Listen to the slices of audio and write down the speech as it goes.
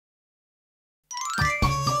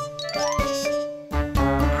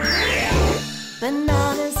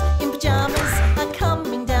Bananas in pyjamas are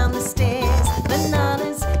coming down the stairs.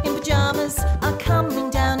 Bananas in pyjamas are coming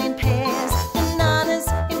down in pairs. Bananas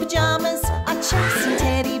in pyjamas are chasing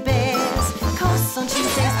teddy bears. 'Cause on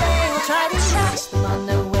Tuesdays they'll try to catch them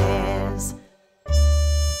unawares.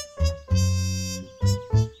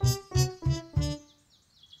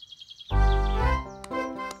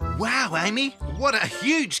 Wow, Amy, what a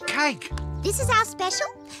huge cake! This is our special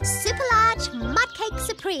super large mud cake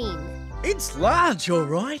supreme. It's large, all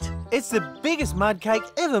right. It's the biggest mud cake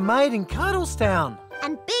ever made in Cuddlestown.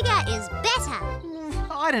 And bigger is better.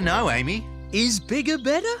 I don't know, Amy. Is bigger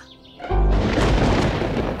better?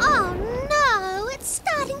 Oh no, it's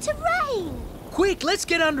starting to rain. Quick, let's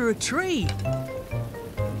get under a tree.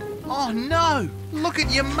 Oh no! Look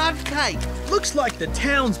at your mud cake! Looks like the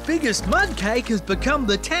town's biggest mud cake has become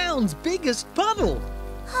the town's biggest puddle.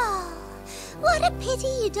 Oh, what a pity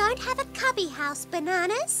you don't have a cubby house,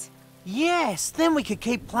 Bananas. Yes, then we could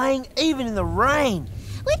keep playing even in the rain.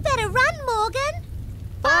 We'd better run, Morgan.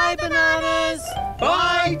 Bye, Bananas!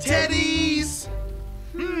 Bye, teddies!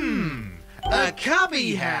 A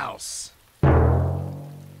cubby house.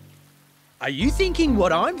 Are you thinking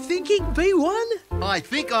what I'm thinking, B1? I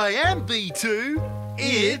think I am, B2.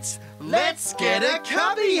 It's Let's Get a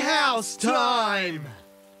Cubby House time!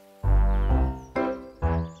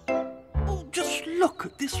 Oh, just look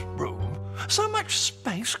at this room. So much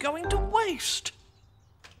space going to waste.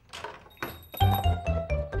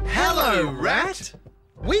 Hello, Rat.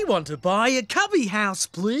 We want to buy a cubby house,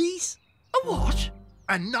 please. A what?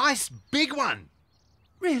 A nice big one.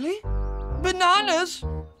 Really? Bananas?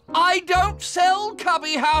 I don't sell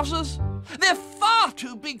cubby houses. They're far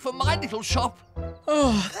too big for my little shop.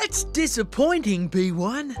 Oh, that's disappointing,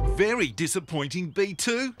 B1. Very disappointing,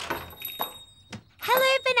 B2.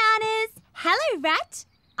 Hello, Bananas. Hello, Rat.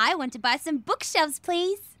 I want to buy some bookshelves,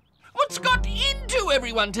 please. What's got into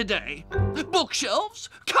everyone today? Bookshelves?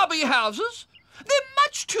 Cubby houses? They're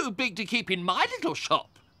much too big to keep in my little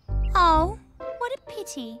shop. Oh, what a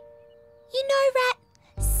pity. You know, Rat,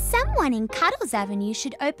 someone in Cuddles Avenue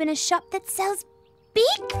should open a shop that sells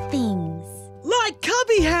big things. Like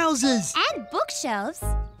cubby houses. And bookshelves.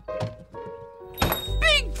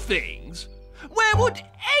 Big things? Where would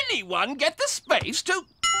anyone get the space to...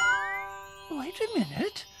 Wait a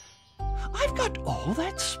minute. I've got all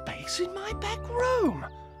that space in my back room.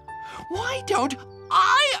 Why don't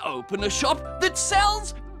I open a shop that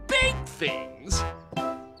sells big things?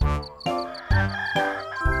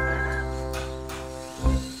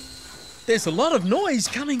 There's a lot of noise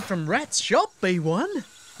coming from Rat's shop, B1.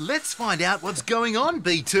 Let's find out what's going on,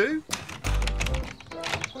 B2.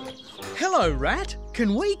 Hello, Rat.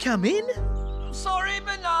 Can we come in? Sorry,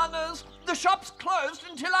 Bananas. The shop's closed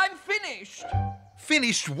until I'm finished.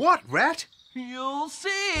 Finished what, Rat? You'll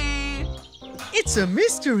see. It's a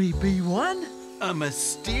mystery, B1. A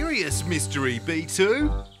mysterious mystery,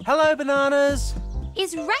 B2. Hello, Bananas.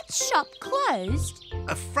 Is Rat's shop closed?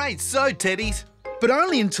 Afraid so, Teddies. But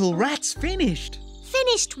only until Rat's finished.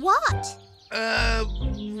 Finished what?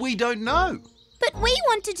 We don't know. But we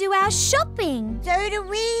want to do our shopping. So do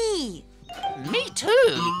we. Me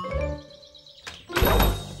too.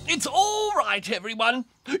 It's all right, everyone.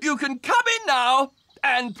 You can come in now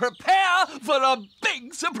and prepare for a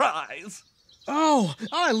big surprise. Oh,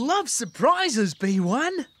 I love surprises,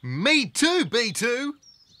 B1. Me too, B2.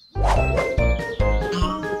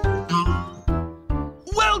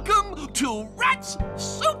 Welcome to Rat's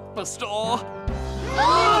Superstore.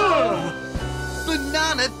 Oh!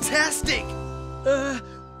 Banana-tastic!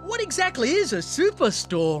 What exactly is a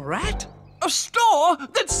superstore, Rat? A store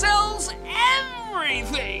that sells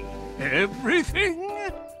everything.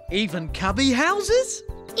 Everything? Even cubby houses?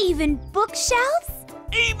 Even bookshelves?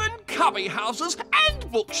 Even cubby houses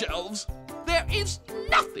and bookshelves. There is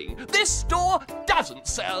nothing this store doesn't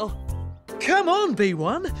sell. Come on,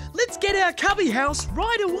 B1. Let's get our cubby house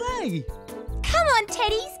right away. Come on,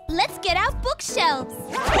 Teddies. Let's get our bookshelves.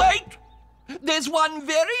 Wait! There's one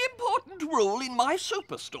very important rule in my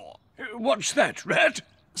superstore. What's that, Rat?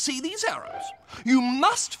 See these arrows? You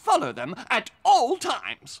must follow them at all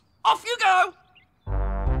times. Off you go!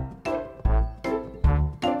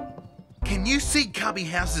 Can you see cubby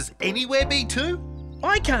houses anywhere, B2?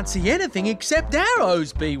 I can't see anything except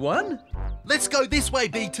arrows, B1. Let's go this way,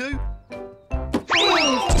 B2.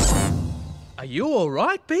 Are you all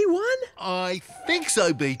right, B1? I think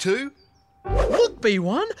so, B2. Look,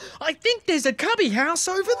 B1, I think there's a cubby house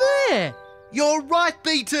over there. You're right,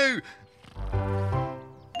 B2.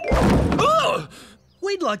 Oh!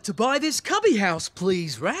 We'd like to buy this cubby house,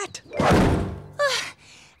 please, Rat.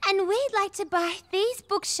 And we'd like to buy these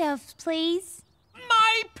bookshelves, please.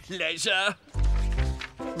 My pleasure.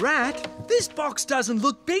 Rat, this box doesn't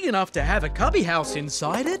look big enough to have a cubby house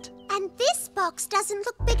inside it. And this box doesn't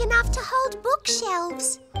look big enough to hold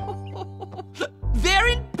bookshelves. They're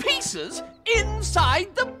in pieces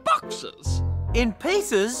inside the boxes. In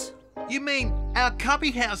pieces? You mean our cubby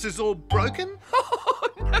house is all broken?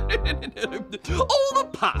 No. All the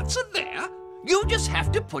parts are there. You just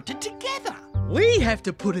have to put it together. We have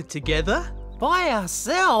to put it together. By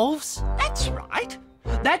ourselves? That's right.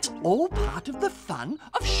 That's all part of the fun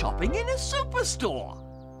of shopping in a superstore.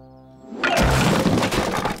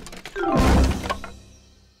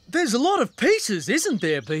 There's a lot of pieces, isn't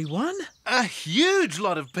there, B1? A huge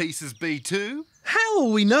lot of pieces, B2. How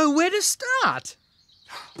will we know where to start?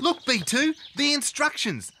 Look, B2, the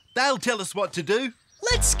instructions. They'll tell us what to do.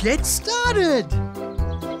 Let's get started.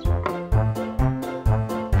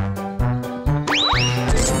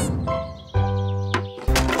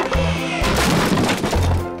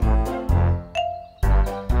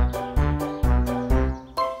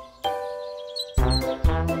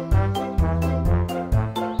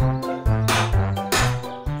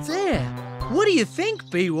 There. What do you think,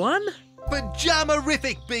 B1?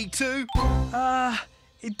 Pyjama-rific, B2.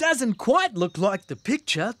 It doesn't quite look like the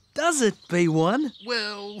picture, does it, B1?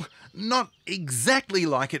 Well, not exactly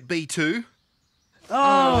like it, B2.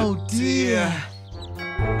 Oh, dear.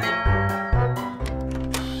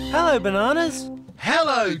 Hello, Bananas.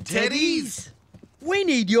 Hello, Teddies. We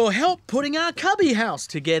need your help putting our cubby house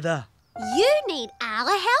together. You need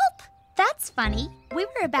our help? That's funny. We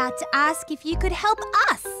were about to ask if you could help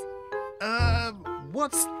us.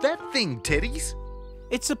 What's that thing, Teddies?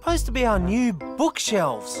 It's supposed to be our new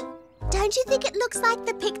bookshelves. Don't you think it looks like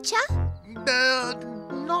the picture?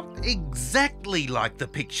 Not exactly like the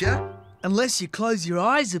picture. Unless you close your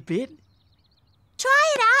eyes a bit.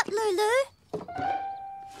 Try it out, Lulu.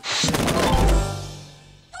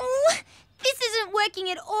 Oh, this isn't working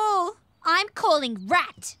at all. I'm calling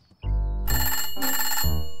Rat.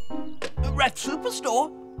 Rat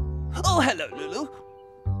Superstore? Oh, hello, Lulu.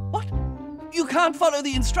 What? You can't follow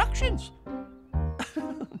the instructions?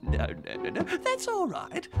 No. That's all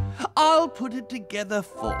right. I'll put it together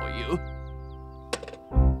for you.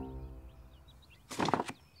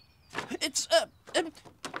 It's,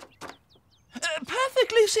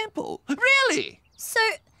 perfectly simple. Really. So,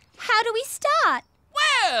 how do we start?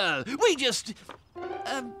 Well, we just...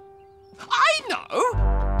 I know!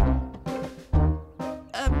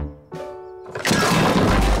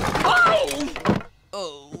 Oh!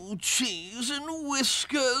 Oh, cheese and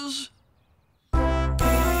whiskers.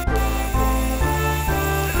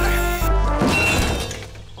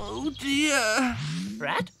 Oh, dear.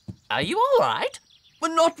 Rat, are you all right?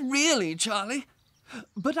 Well, not really, Charlie.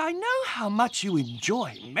 But I know how much you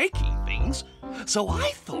enjoy making things, so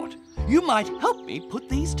I thought you might help me put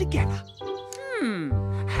these together.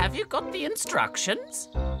 Have you got the instructions?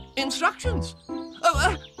 Instructions?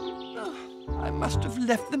 I must have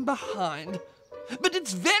left them behind. But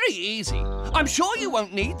it's very easy. I'm sure you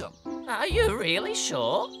won't need them. Are you really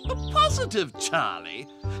sure? Positive, Charlie.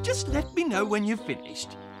 Just let me know when you've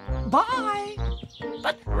finished. Bye.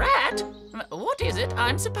 But, Rat, what is it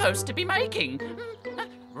I'm supposed to be making?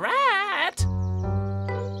 Rat!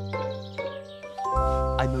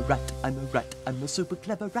 I'm a rat, I'm a super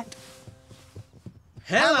clever rat.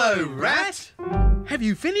 Hello, Rat. Have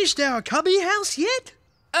you finished our cubby house yet?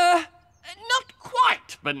 Not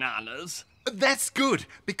quite, Bananas. That's good,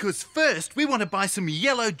 because first we want to buy some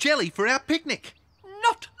yellow jelly for our picnic.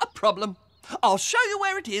 Not a problem. I'll show you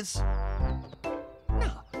where it is.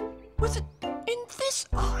 Now, was it in this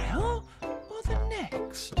aisle or the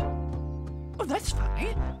next? Oh, that's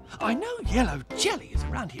funny. I know yellow jelly is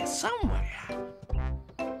around here somewhere.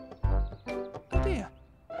 Oh, dear.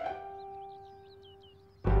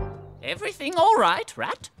 Everything all right,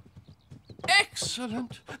 Rat?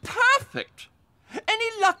 Excellent. Perfect. Any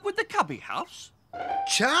luck with the cubby house?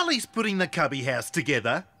 Charlie's putting the cubby house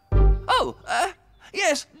together. Oh,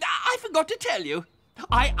 yes, I forgot to tell you.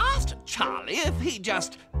 I asked Charlie if he'd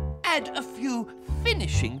just add a few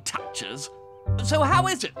finishing touches. So how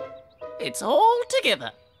is it? It's all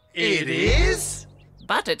together. It is?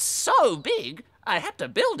 But it's so big, I had to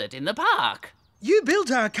build it in the park. You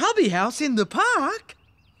built our cubby house in the park?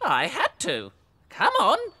 I had to. Come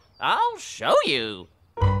on, I'll show you.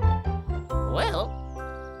 Well,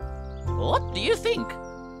 what do you think?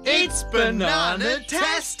 It's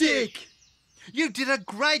banana-tastic! You did a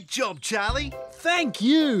great job, Charlie. Thank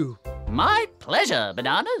you. My pleasure,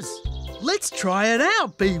 Bananas. Let's try it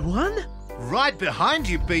out, B1. Right behind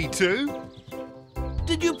you, B2.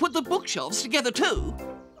 Did you put the bookshelves together too?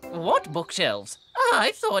 What bookshelves?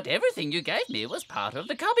 I thought everything you gave me was part of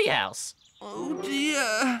the cubby house. Oh,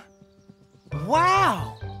 dear.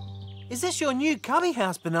 Wow! Is this your new cubby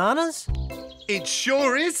house, Bananas? It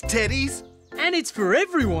sure is, Teddies. And it's for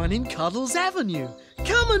everyone in Cuddles Avenue.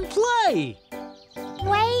 Come and play!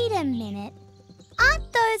 Wait a minute.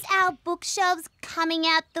 Aren't those our bookshelves coming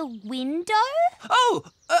out the window? Oh,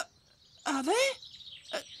 are they?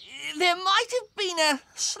 There might have been a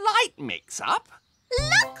slight mix-up.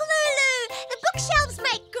 Look, Lulu! The bookshelves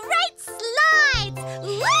make great slides!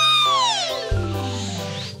 Whee!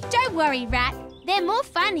 Don't worry, Rat. They're more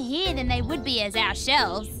fun here than they would be as our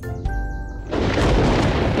shelves.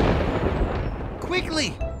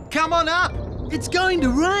 Quickly, come on up. It's going to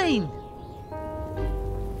rain.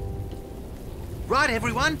 Right,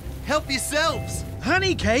 everyone, help yourselves.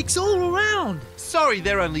 Honey cakes all around. Sorry,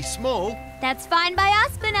 they're only small. That's fine by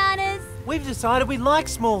us, Bananas. We've decided we like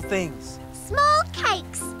small things. Small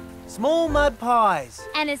cakes. Small mud pies.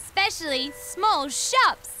 And especially small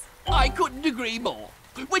shops. I couldn't agree more.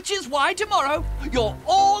 Which is why tomorrow you're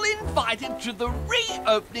all invited to the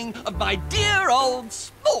reopening of my dear old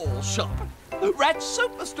small shop. Rat's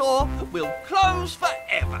Superstore will close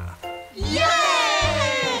forever. Yay!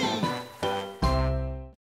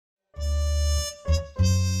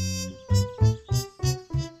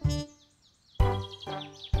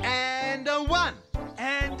 And a 1.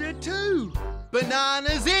 And a 2.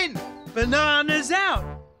 Bananas in. Bananas out.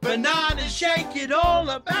 Bananas shake it all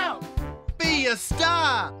about. Be a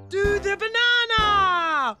star. Do the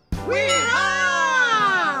banana!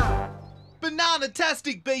 Wee-haw!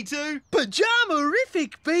 Banana-tastic, B2.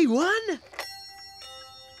 Pajama-rific, B1.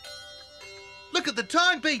 Look at the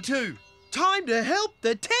time, B2. Time to help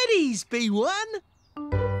the teddies, B1.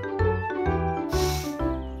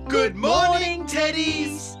 Good morning,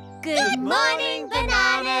 Teddies. Good Morning,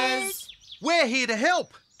 Bananas. We're here to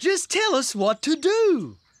help. Just tell us what to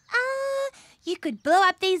do. You could blow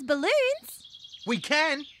up these balloons. We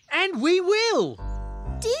can. And we will.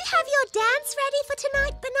 Do you have your dance ready for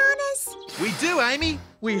tonight, Bananas? We do, Amy.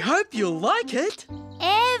 We hope you'll like it.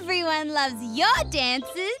 Everyone loves your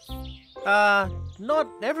dances. Not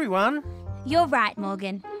everyone. You're right,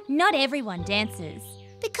 Morgan. Not everyone dances.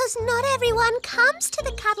 Because not everyone comes to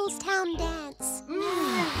the Cuddlestown dance.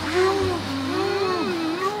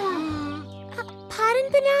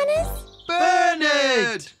 Pardon, Bananas?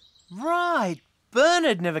 Bernard! Right.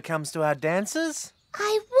 Bernard never comes to our dances.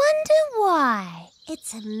 I wonder why.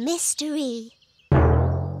 It's a mystery.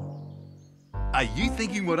 Are you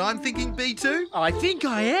thinking what I'm thinking, B2? I think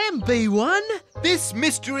I am, B1. This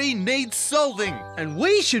mystery needs solving. And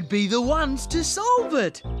we should be the ones to solve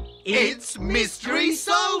it. It's mystery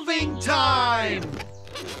solving time!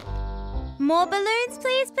 More balloons,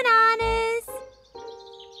 please, Bananas.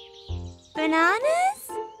 Bananas?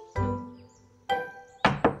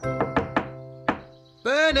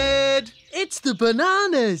 Bernard! It's the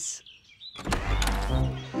bananas.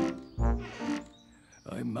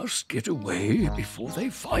 I must get away before they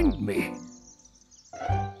find me.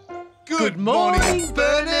 Good morning,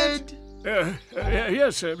 Bernard!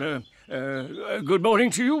 Yes, good morning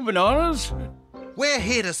to you, Bananas. We're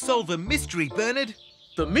here to solve a mystery, Bernard.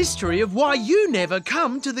 The mystery of why you never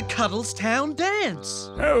come to the Cuddlestown dance.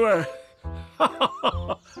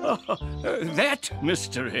 That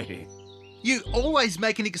mystery. You always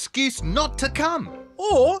make an excuse not to come.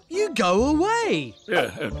 Or you go away.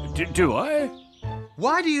 Do I?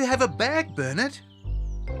 Why do you have a bag, Bernard?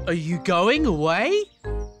 Are you going away?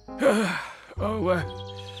 All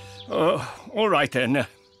right then.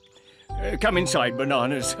 Come inside,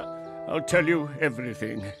 Bananas. I'll tell you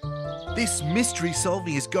everything. This mystery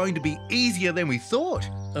solving is going to be easier than we thought.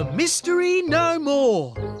 A mystery no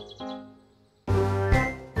more.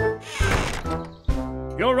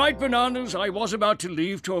 You're right, Bananas. I was about to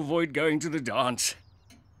leave to avoid going to the dance.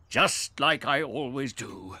 Just like I always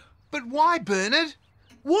do. But why, Bernard?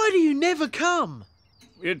 Why do you never come?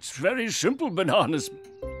 It's very simple, Bananas.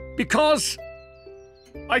 Because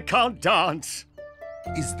I can't dance.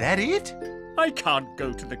 Is that it? I can't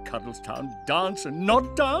go to the Cuddlestown dance and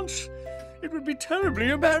not dance. It would be terribly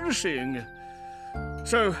embarrassing.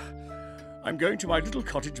 So, I'm going to my little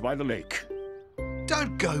cottage by the lake.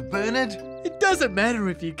 Don't go, Bernard. It doesn't matter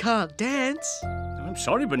if you can't dance. I'm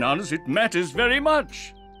sorry, Bananas. It matters very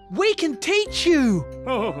much. We can teach you.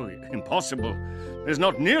 Oh, impossible. There's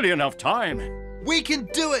not nearly enough time. We can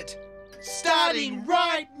do it. Starting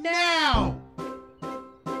right now.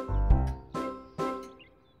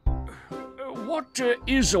 What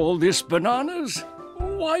is all this, Bananas?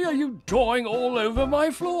 Why are you drawing all over my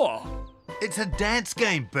floor? It's a dance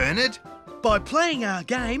game, Bernard. By playing our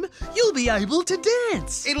game, you'll be able to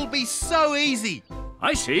dance. It'll be so easy.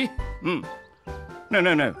 I see.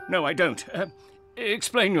 No, I don't.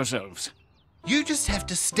 Explain yourselves. You just have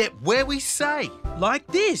to step where we say. Like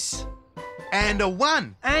this. And a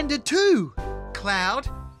 1. And a 2. Cloud,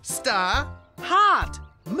 star, Heart.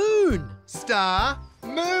 Moon. star,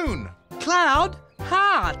 moon. Cloud.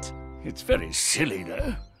 Heart. It's very silly,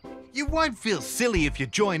 though. You won't feel silly if you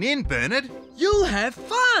join in, Bernard. You'll have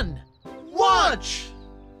fun. Watch.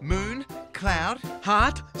 Moon, cloud,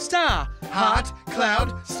 Heart. Star. heart,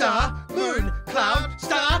 cloud, star, moon, cloud,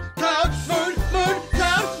 star, cloud, moon, moon,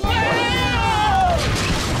 cloud.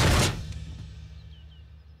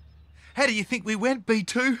 How do you think we went,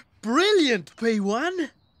 B2? Brilliant, P1.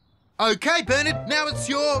 Okay, Bernard, now it's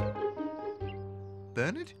your...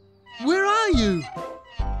 Bernard? Where are you?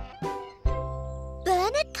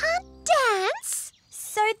 Bernard can't dance?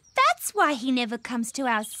 So that's why he never comes to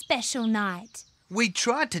our special night. We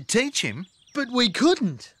tried to teach him. But we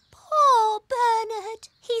couldn't. Poor Bernard.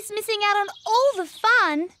 He's missing out on all the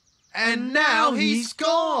fun. And now he's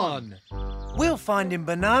gone. We'll find him,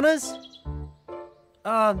 Bananas.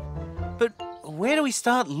 But where do we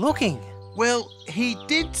start looking? Well, he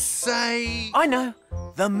did say... I know.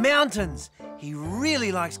 The mountains. He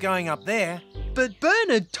really likes going up there. But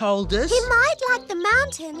Bernard told us... He might like the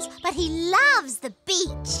mountains, but he loves the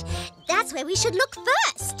beach. That's where we should look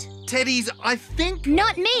first. Teddy's, I think...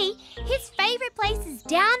 Not me. His favourite place is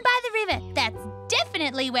down by the river. That's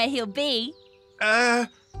definitely where he'll be.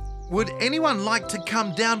 Would anyone like to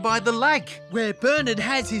come down by the lake? Where Bernard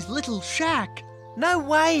has his little shack. No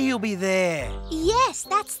way he'll be there. Yes,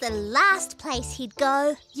 that's the last place he'd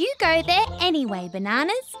go. You go there anyway,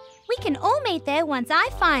 Bananas. We can all meet there once I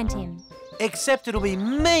find him. Except it'll be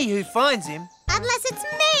me who finds him. Unless it's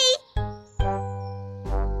me.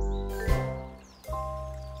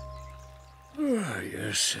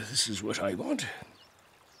 Yes, this is what I want.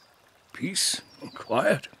 Peace and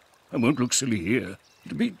quiet. I won't look silly here.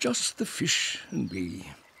 It'll be just the fish and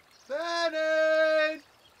me. Bernard!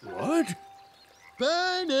 What?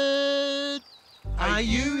 Bernard! Are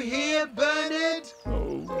you here, Bernard?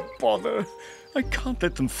 Oh, bother. I can't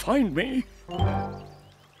let them find me.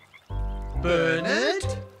 Bernard?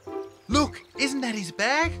 Look, isn't that his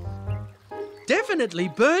bag? Definitely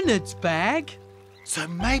Bernard's bag. So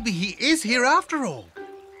maybe he is here after all.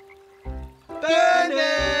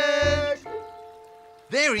 Bernard!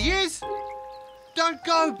 There he is. Don't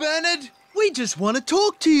go, Bernard. We just want to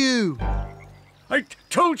talk to you. I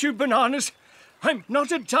told you, Bananas. I'm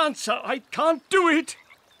not a dancer. I can't do it.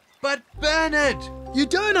 But Bernard! You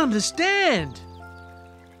don't understand.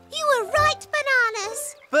 You were right,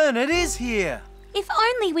 Bananas. Bernard is here. If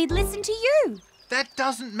only we'd listened to you. That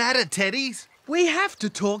doesn't matter, Teddies. We have to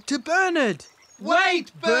talk to Bernard.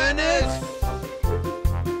 Wait, Bernard!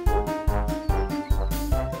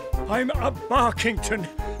 I'm a Barkington.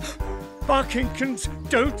 Barkingtons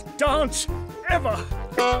don't dance ever.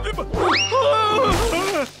 Bernard!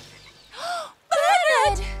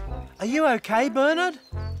 Are you okay, Bernard?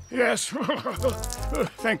 Yes.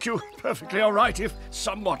 Thank you. Perfectly all right if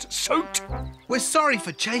somewhat soaked. We're sorry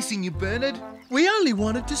for chasing you, Bernard. We only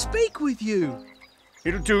wanted to speak with you.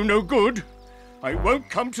 It'll do no good. I won't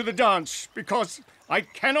come to the dance because I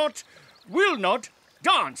cannot, will not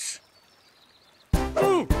dance.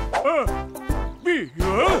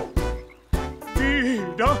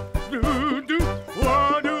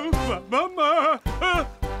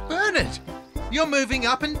 Bernard! You're moving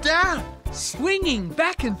up and down. Swinging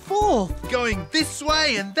back and forth. Going this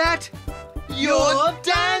way and that. You're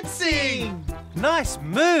dancing! Nice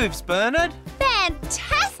moves, Bernard.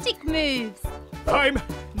 Fantastic moves. I'm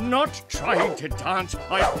not trying to dance.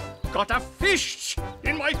 I've got a fish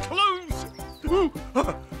in my clothes.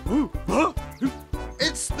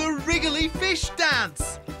 It's the wriggly fish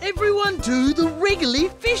dance. Everyone do the wriggly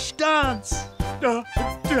fish dance.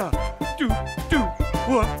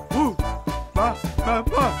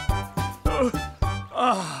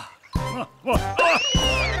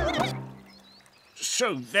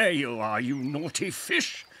 So there you are, you naughty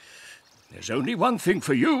fish. There's only one thing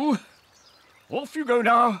for you. Off you go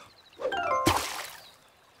now.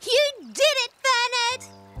 You did it, Bernard.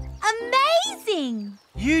 Amazing.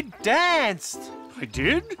 You danced. I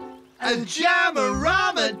did? A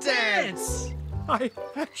Jamarama dance. I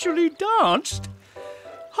actually danced?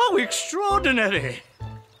 How extraordinary!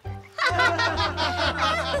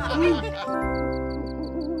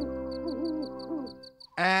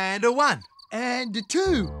 And a 1. And a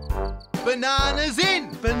 2. Bananas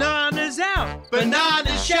in. Bananas out.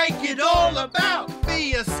 Bananas shake it all about.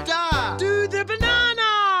 Be a star. Do the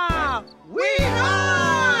banana.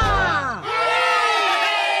 Wee-haw!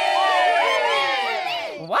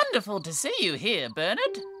 Wonderful to see you here,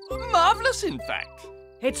 Bernard. Marvellous, in fact.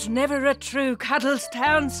 It's never a true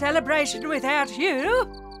Cuddlestown celebration without you.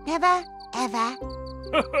 Never, ever.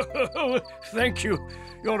 Thank you.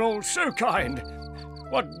 You're all so kind.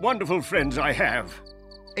 What wonderful friends I have.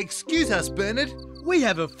 Excuse us, Bernard. We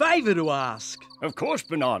have a favour to ask. Of course,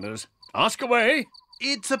 Bananas. Ask away.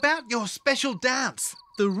 It's about your special dance.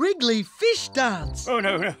 The Wrigley Fish Dance. Oh,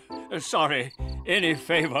 no. Sorry. Any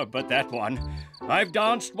favour but that one. I've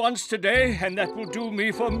danced once today, and that will do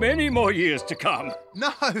me for many more years to come.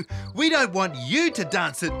 No, we don't want you to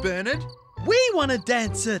dance it, Bernard. We want to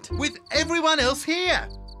dance it With everyone else here.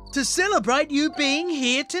 to celebrate you being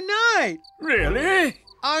here tonight. Really?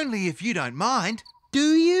 Only if you don't mind.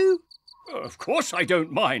 Do you? Of course I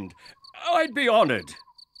don't mind. I'd be honoured.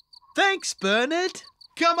 Thanks, Bernard.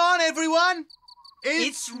 Come on, everyone.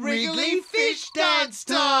 It's Wrigley Fish Dance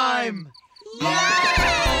time.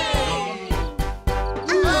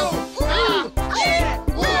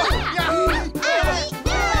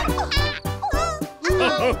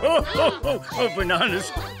 Oh, Bananas,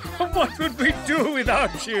 what would we do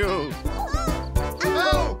without you?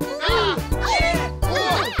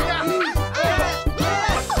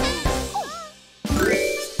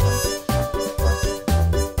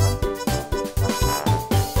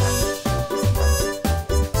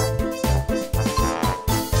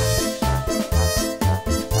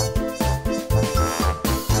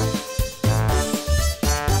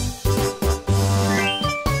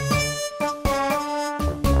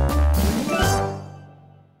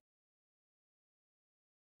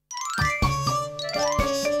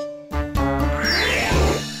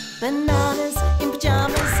 Bananas in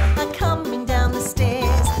pyjamas are coming down the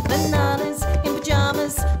stairs. Bananas in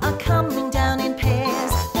pyjamas are coming down in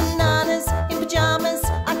pairs. Bananas in pyjamas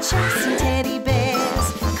are chasing teddy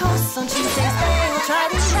bears. 'Cause on Tuesdays they'll try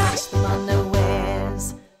to catch them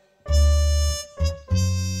unawares.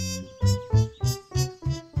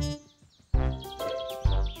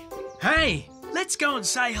 Hey, let's go and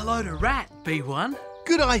say hello to Rat, B1.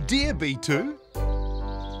 Good idea, B2.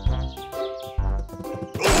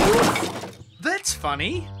 That's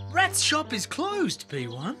funny. Rat's shop is closed,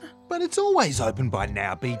 B1. But it's always open by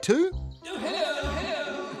now, B2.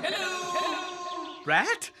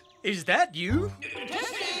 Rat? Is that you?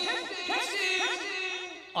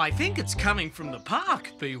 I think it's coming from the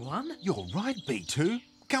park, B1. You're right, B2.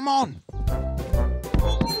 Come on.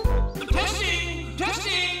 Testing!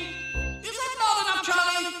 Testing! Is that not enough,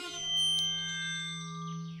 Charlie?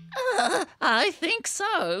 I think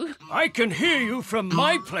so. I can hear you from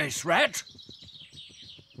my place, Rat.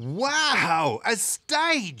 Wow, a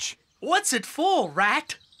stage. What's it for,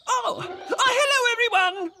 Rat? Oh, hello,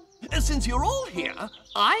 everyone. Since you're all here,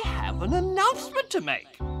 I have an announcement to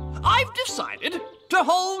make. I've decided to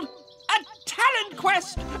hold a talent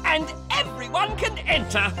quest, and everyone can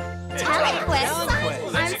enter. Talent quest.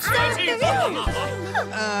 That's exciting.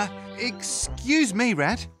 Excuse me,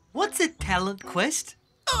 Rat. What's a talent quest?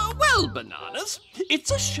 Well, Bananas, it's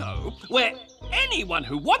a show where anyone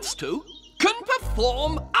who wants to can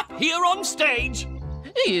perform up here on stage.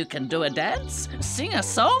 You can do a dance, sing a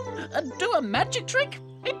song, do a magic trick.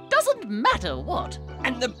 It doesn't matter what.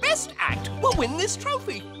 And the best act will win this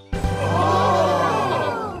trophy.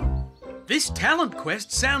 This talent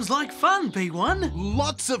quest sounds like fun, B1.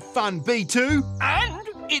 Lots of fun, B2. And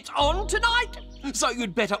it's on tonight. So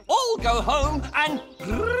you'd better all go home and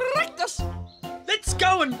practice. Let's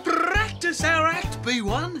go and practice our act,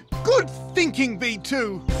 B1. Good thinking,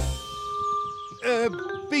 B2.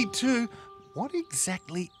 B2, what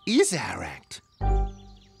exactly is our act?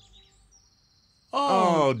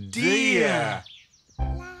 Oh, dear.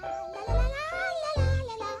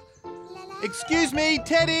 Excuse me,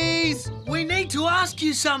 teddies. We need to ask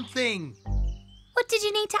you something. What did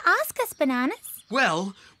you need to ask us, Bananas?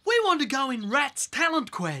 Well, we want to go in Rat's talent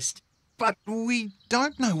quest. But we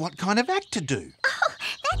don't know what kind of act to do. Oh,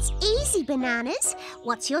 that's easy, Bananas.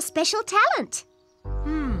 What's your special talent?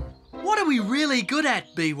 What are we really good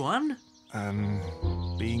at, B1?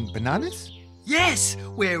 Being bananas? Yes,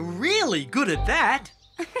 we're really good at that.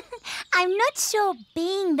 I'm not sure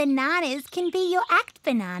being Bananas can be your act,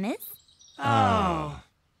 Bananas. Oh. I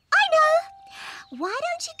know. Why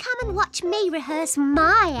don't you come and watch me rehearse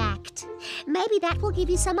my act? Maybe that will give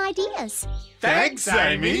you some ideas. Thanks,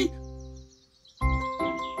 Amy.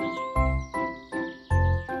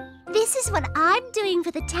 This is what I'm doing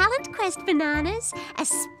for the Talent Quest, Bananas. A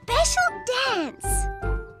special dance.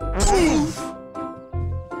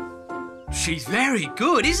 She's very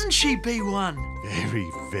good, isn't she, B1? Very,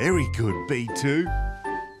 very good, B2.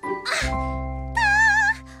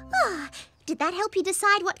 Did that help you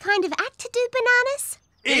decide what kind of act to do, Bananas?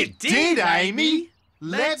 It did, Amy.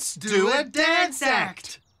 Let's do a dance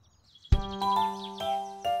act.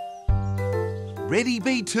 Ready,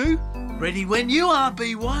 B2? Ready when you are,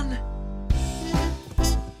 B1.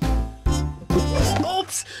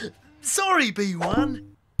 Oops! Sorry, B1.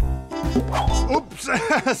 Oops,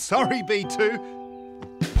 sorry, B2.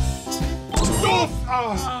 Oof.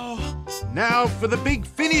 Oh. Now for the big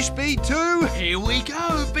finish, B2. Here we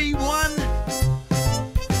go, B1.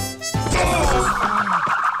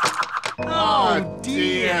 Oh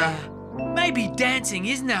dear. Maybe dancing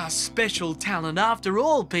isn't our special talent after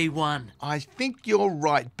all, B1. I think you're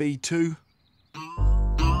right, B2.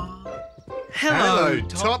 Hello,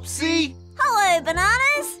 Topsy. Hello,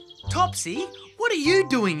 Bananas. Topsy, what are you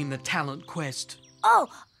doing in the talent quest? Oh,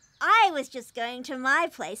 I was just going to my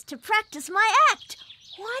place to practice my act.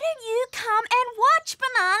 Why don't you come and watch,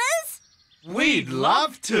 Bananas? We'd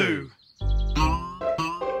love to.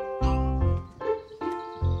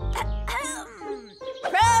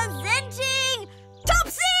 Presenting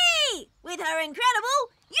Topsy with her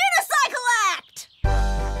incredible unicycle act.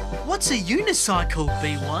 What's a unicycle,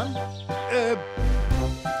 B1?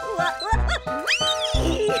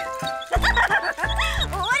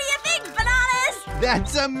 What do you think, Bananas?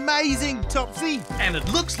 That's amazing, Topsy. And it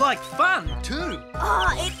looks like fun, too. Oh,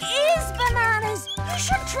 it is, Bananas. You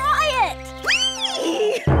should try it.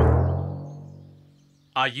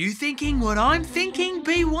 Are you thinking what I'm thinking,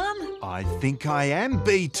 B1? I think I am,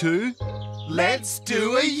 B2. Let's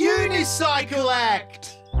do a unicycle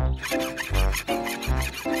act.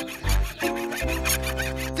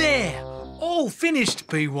 There, all finished,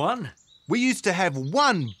 B1. We used to have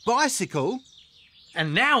one bicycle.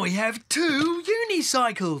 And now we have 2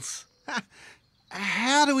 unicycles.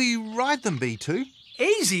 How do we ride them, B2?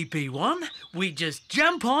 Easy, B1. We just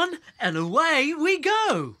jump on and away we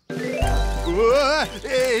go.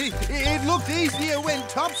 It looked easier when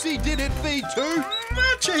Topsy did it, B2.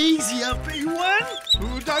 Much easier,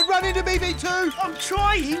 B1. Don't run into me, B2. I'm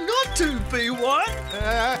trying not to, B1.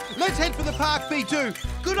 Let's head for the park, B2.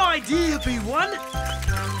 Good idea, B1.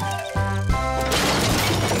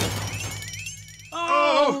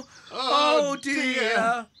 Oh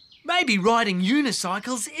dear. Maybe riding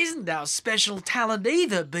unicycles isn't our special talent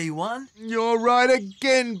either, B1. You're right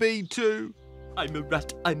again, B2. I'm a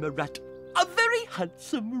rat, I'm a rat. A very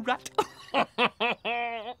handsome rat.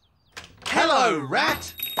 Hello,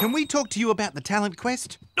 Rat. Can we talk to you about the talent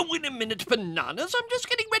quest? Wait a minute, Bananas. I'm just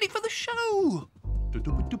getting ready for the show.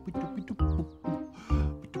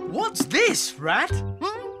 What's this, Rat?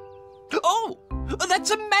 Oh,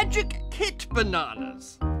 that's a magic kit,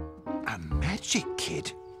 Bananas. A magic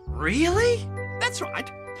kit? Really? That's right.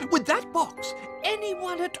 With that box,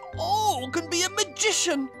 anyone at all can be a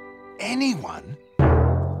magician. Anyone?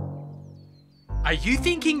 Are you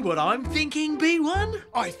thinking what I'm thinking, B1?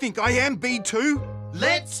 I think I am, B2.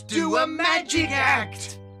 Let's do a magic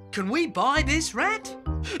act. Can we buy this, Rat?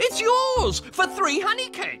 It's yours for 3 honey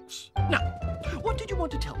cakes. Now, what did you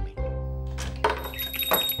want to tell me?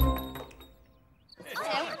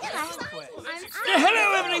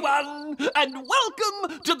 Hello, everyone, and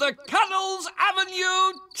welcome to the Cuddles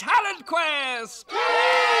Avenue Talent Quest!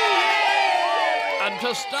 And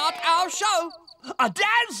to start our show, a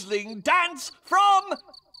dazzling dance from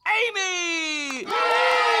Amy!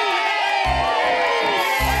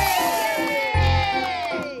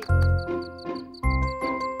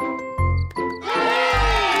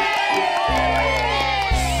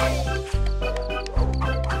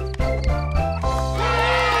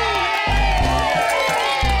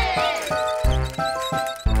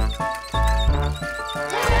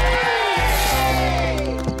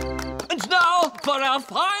 For our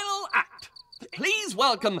final act, please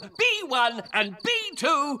welcome B1 and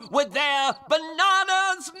B2 with their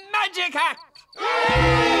Bananas Magic Act.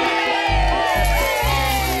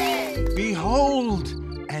 Behold,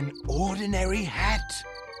 an ordinary hat.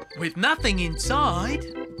 With nothing inside.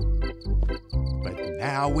 But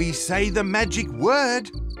now we say the magic word.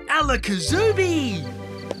 Alakazooby!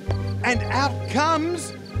 And out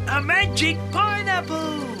comes a magic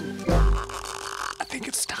pineapple! I think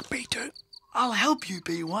it's stuck, B2. I'll help you,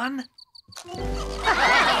 B1.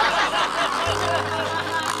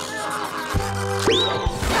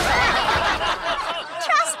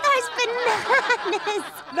 Trust those bananas.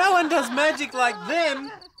 No one does magic like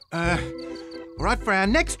them. All right, for our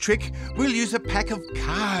next trick, we'll use a pack of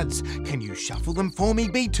cards. Can you shuffle them for me,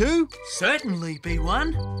 B2? Certainly,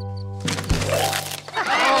 B1.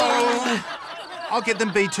 Oh! I'll get them,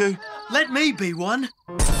 B2. Let me, B1.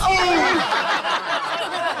 Oh!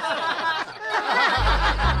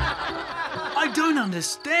 I don't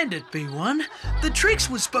understand it, B1. The tricks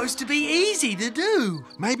were supposed to be easy to do.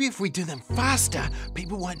 Maybe if we do them faster,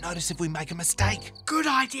 people won't notice if we make a mistake. Good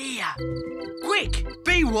idea. Quick,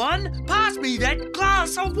 B1, pass me that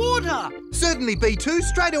glass of water. Certainly, B2,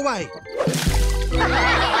 straight away.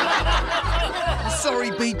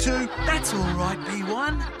 Sorry, B2. That's all right,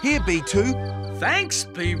 B1. Here, B2. Thanks,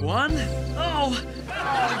 B1. Oh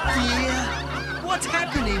dear. What's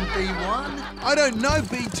happening, B1? I don't know,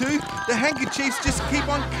 B2. The handkerchiefs just keep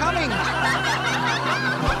on coming.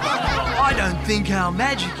 I don't think our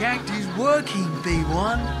magic act is working,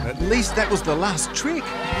 B1. At least that was the last trick.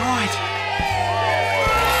 Right.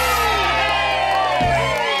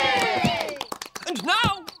 And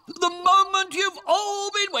now, the moment you've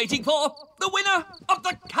all been waiting for. The winner of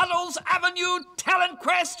the Cuddles Avenue Talent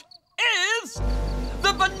Quest is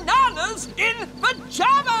the Bananas in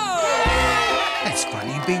Pyjamas! That's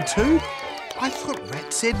funny, B2. I thought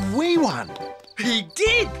Rat said we won. He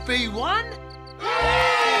did, B1.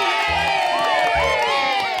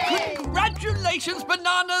 Congratulations,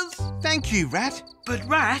 Bananas! Thank you, Rat. But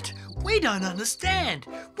Rat, we don't understand.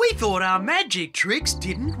 We thought our magic tricks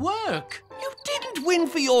didn't work. You didn't win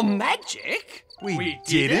for your magic. We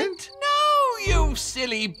didn't? No, you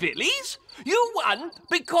silly billies. You won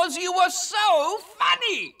because you were so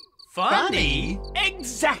funny. Funny?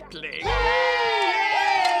 Exactly.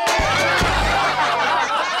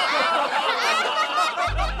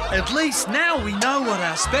 At least now we know what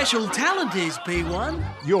our special talent is, B1.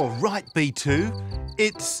 You're right, B2.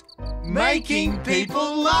 It's making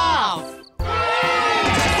people laugh.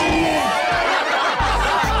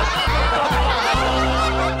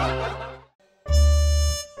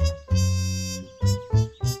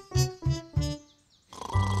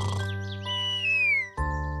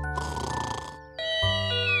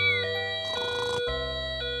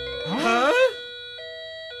 Huh?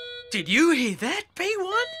 Did you hear that,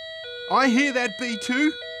 B1? I hear that,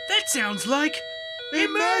 B2. That sounds like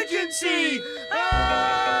emergency!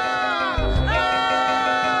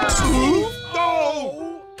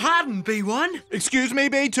 Oh! Pardon, B1. Excuse me,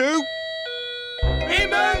 B2.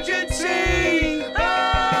 Emergency!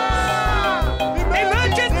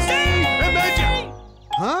 Emergency!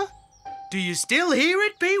 Huh? Do you still hear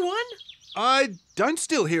it, B1? I don't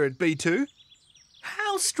still hear it, B2.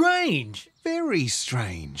 How strange. Very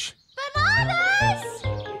strange. Bananas!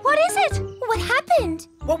 What is it? What happened?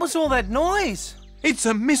 What was all that noise? It's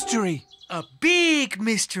a mystery. A big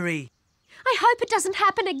mystery. I hope it doesn't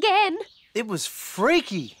happen again. It was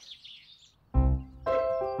freaky.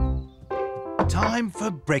 Time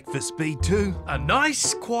for breakfast, B2. A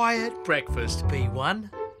nice, quiet breakfast,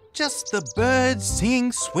 B1. Just the birds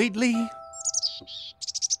singing sweetly.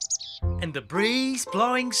 And the breeze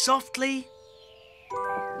blowing softly.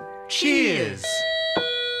 Cheers!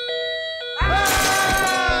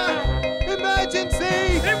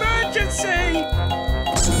 Emergency! Emergency!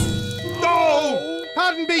 Oh!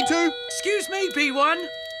 Pardon, B2. Excuse me, B1.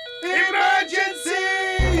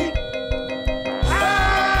 Emergency!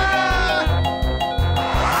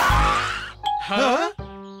 Huh?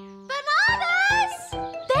 Bananas!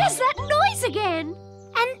 There's that noise again.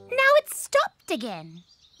 And now it's stopped again.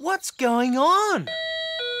 What's going on?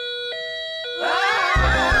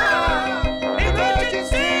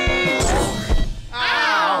 Emergency!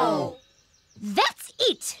 Ow! That's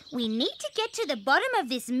it. We need to get to the bottom of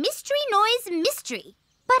this mystery noise mystery.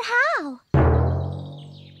 But how?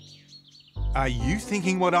 Are you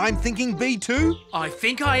thinking what I'm thinking, B2? I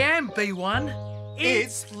think I am, B1.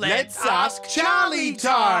 It's Let's Ask Charlie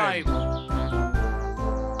time!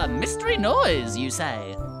 A mystery noise, you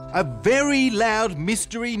say? A very loud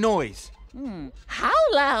mystery noise. How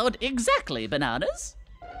loud exactly, Bananas?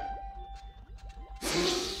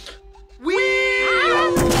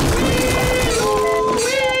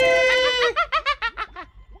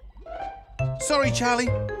 Sorry, Charlie.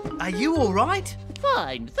 Are you all right?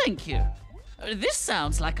 Fine, thank you. This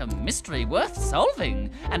sounds like a mystery worth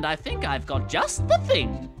solving, and I think I've got just the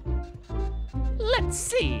thing. Let's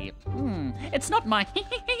see. It's not my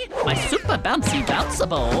my super bouncy bouncer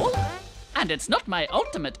ball, and it's not my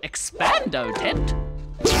ultimate expando tent.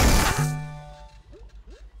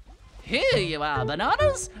 Here you are,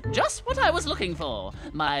 Bananas. Just what I was looking for.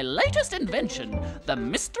 My latest invention, the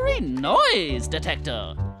mystery noise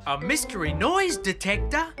detector. A mystery noise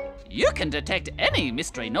detector? You can detect any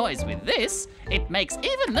mystery noise with this. It makes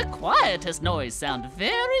even the quietest noise sound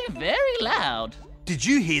very, very loud. Did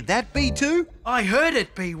you hear that, B2? I heard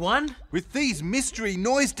it, B1. With these mystery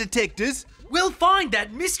noise detectors, We'll find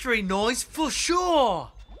that mystery noise for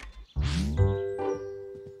sure.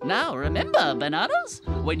 Now remember, Bananas,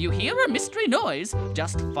 when you hear a mystery noise,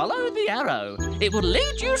 just follow the arrow. It will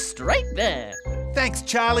lead you straight there. Thanks,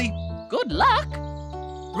 Charlie. Good luck.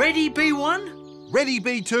 Ready, B1? Ready,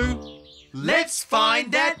 B2? Let's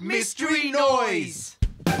find that mystery noise.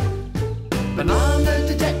 Banana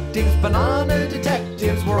detectives,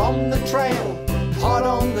 we're on the trail, hot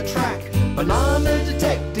on the track. Banana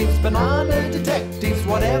detectives,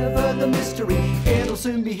 whatever the mystery, it'll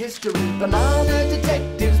soon be history. Banana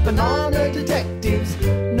detectives,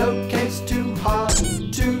 no case too hard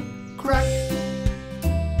to crack.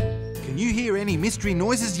 Can you hear any mystery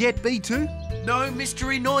noises yet, B2? No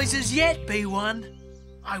mystery noises yet, B1.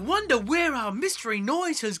 I wonder where our mystery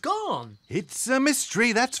noise has gone. It's a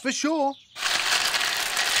mystery, that's for sure.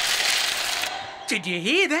 Did you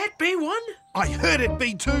hear that, B1? I heard it,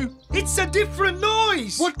 B2. It's a different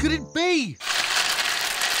noise. What could it be?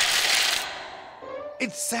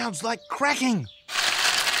 It sounds like cracking.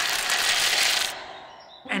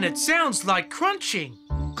 And it sounds like crunching.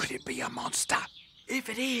 Could it be a monster? If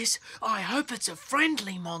it is, I hope it's a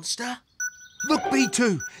friendly monster. Look,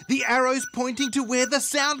 B2, the arrow's pointing to where the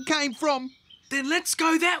sound came from. Then let's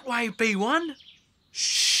go that way, B1.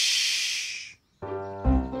 Shh.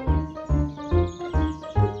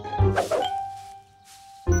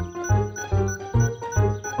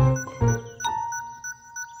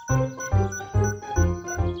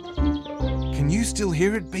 Can you still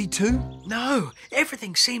hear it, B2? No,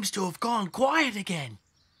 everything seems to have gone quiet again.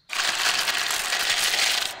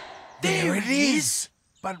 There it is.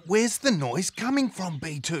 But where's the noise coming from,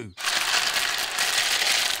 B2?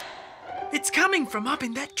 It's coming from up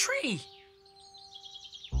in that tree.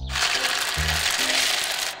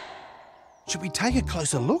 Should we take a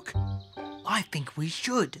closer look? I think we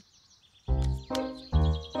should. Look,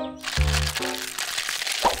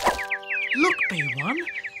 B1,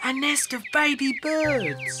 a nest of baby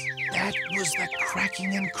birds. That was the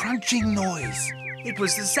cracking and crunching noise. It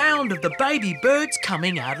was the sound of the baby birds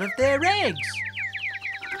coming out of their eggs.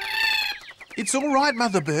 It's all right,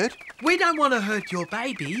 Mother Bird. We don't want to hurt your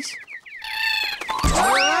babies.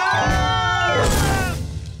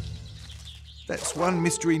 That's one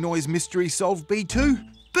mystery noise mystery solved, B2.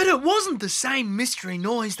 But it wasn't the same mystery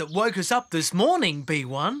noise that woke us up this morning,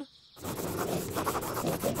 B1.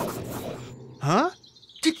 Huh?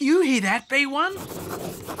 Did you hear that, B1?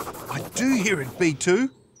 I do hear it, B2.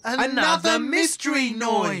 Another mystery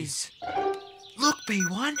noise. Look,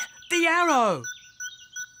 B1, the arrow.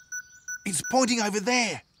 It's pointing over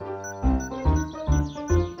there.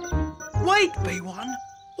 Wait, B1.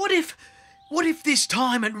 What if this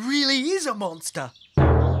time it really is a monster?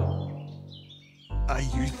 Are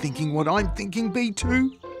you thinking what I'm thinking,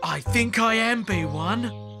 B2? I think I am,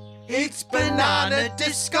 B1. It's banana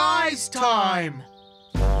disguise time.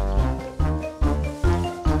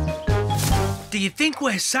 Do you think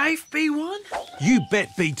we're safe, B1? You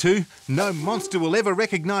bet, B2. No monster will ever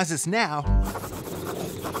recognise us now.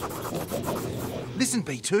 Listen,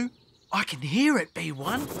 B2. I can hear it,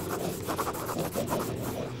 B1.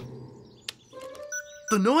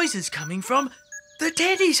 The noise is coming from the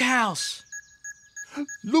Teddy's house.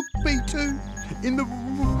 Look, B2, in the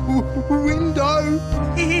window.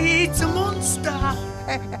 It's a monster.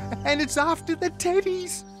 And it's after the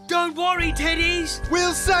Teddies. Don't worry, Teddies.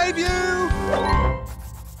 We'll save you.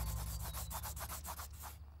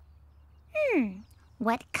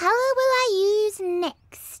 What colour will I use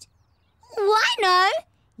next? Oh, I know.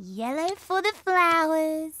 Yellow for the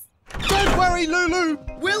flowers. Don't worry, Lulu.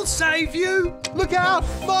 We'll save you. Look out,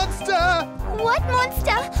 monster. What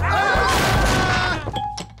monster? Ah!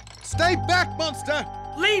 Stay back, monster.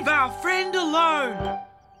 Leave our friend alone.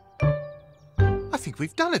 I think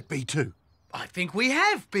we've done it, B2. I think we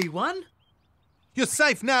have, B1. You're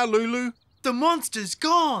safe now, Lulu. The monster's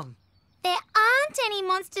gone. There aren't any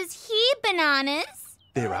monsters here, Bananas.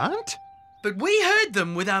 There aren't? But we heard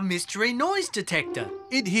them with our mystery noise detector.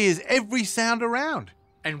 It hears every sound around.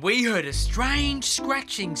 And we heard a strange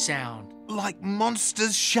scratching sound. Like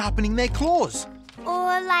monsters sharpening their claws.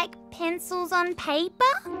 Or like pencils on paper?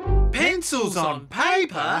 Pencils on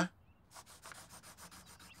paper?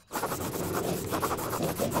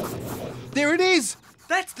 There it is.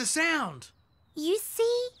 That's the sound. You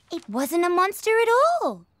see, it wasn't a monster at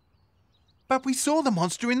all. But we saw the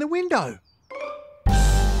monster in the window.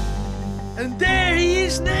 And there he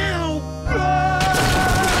is now.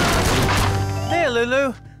 There,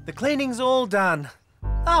 Lulu. The cleaning's all done.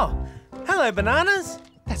 Oh, hello, Bananas.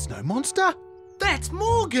 That's no monster. That's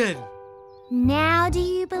Morgan. Now do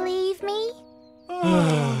you believe me?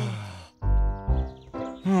 Oh,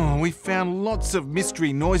 we found lots of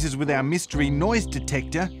mystery noises with our mystery noise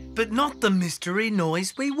detector, but not the mystery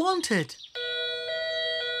noise we wanted.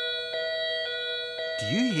 Do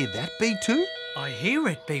you hear that, B2? I hear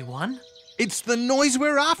it, B1. It's the noise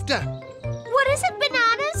we're after. What is it,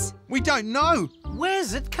 Bananas? We don't know.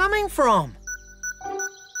 Where's it coming from?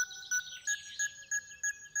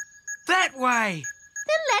 That way.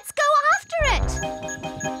 Then let's go after it.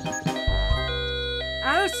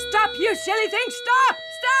 Oh, stop, you silly thing! Stop!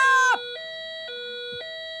 Stop!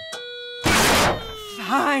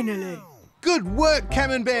 Finally. Good work,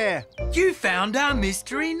 Camembert. You found our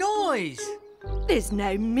mystery noise. There's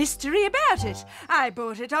no mystery about it. I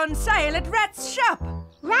bought it on sale at Rat's shop.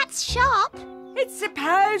 Rat's shop? It's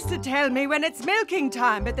supposed to tell me when it's milking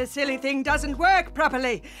time, but the silly thing doesn't work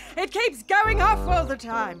properly. It keeps going off all the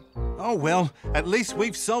time. Oh, well, at least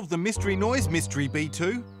we've solved the mystery noise mystery,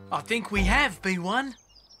 B2. I think we have, B1.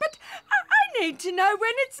 But I need to know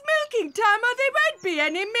when it's milking time or there won't be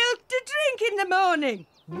any milk to drink in the morning.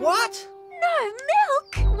 What? No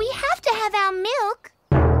milk. We have to have our milk.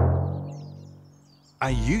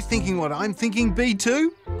 Are you thinking what I'm thinking, B2?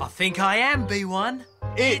 I think I am, B1.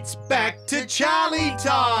 It's back to Charlie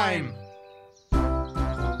time!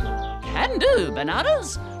 Can do,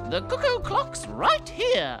 Bananas. The cuckoo clock's right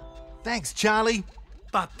here. Thanks, Charlie.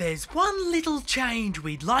 But there's one little change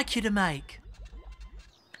we'd like you to make.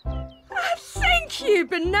 Thank you,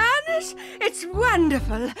 Bananas. It's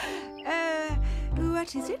wonderful.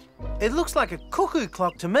 What is it? It looks like a cuckoo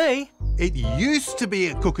clock to me. It used to be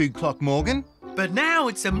a cuckoo clock, Morgan. But now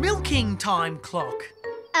it's a milking time clock.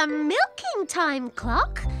 A milking time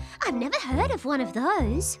clock? I've never heard of one of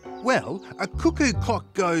those. Well, a cuckoo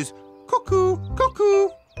clock goes cuckoo, cuckoo.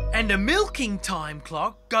 And a milking time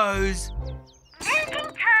clock goes... Milking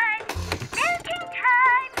time! Milking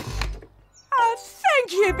time! Oh,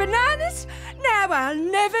 thank you, Bananas. Now I'll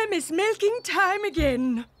never miss milking time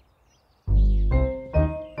again.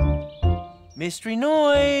 Mystery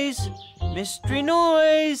noise! Mystery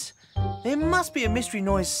noise! There must be a mystery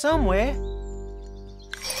noise somewhere.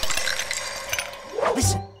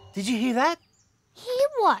 Listen, did you hear that? Hear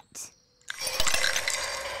what?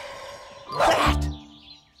 That!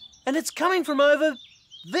 And it's coming from over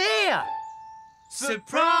there!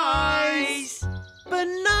 Surprise!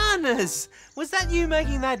 Bananas! Was that you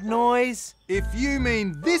making that noise? If you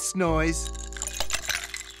mean this noise,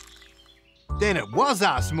 then it was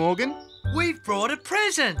us, Morgan. We've brought a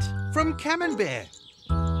present. From Camembert.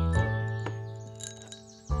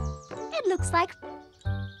 It looks like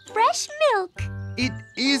fresh milk. It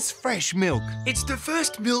is fresh milk. It's the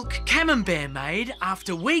first milk Camembert made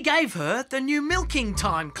after we gave her the new milking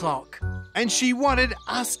time clock. And she wanted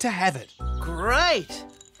us to have it. Great!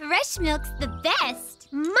 Fresh milk's the best.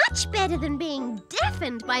 Much better than being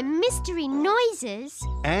deafened by mystery noises.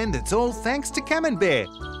 And it's all thanks to Camembert.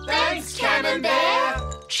 Thanks,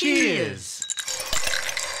 Camembert. Cheers.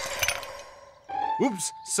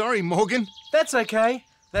 Oops, sorry, Morgan. That's okay.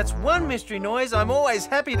 That's one mystery noise I'm always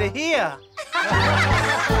happy to hear.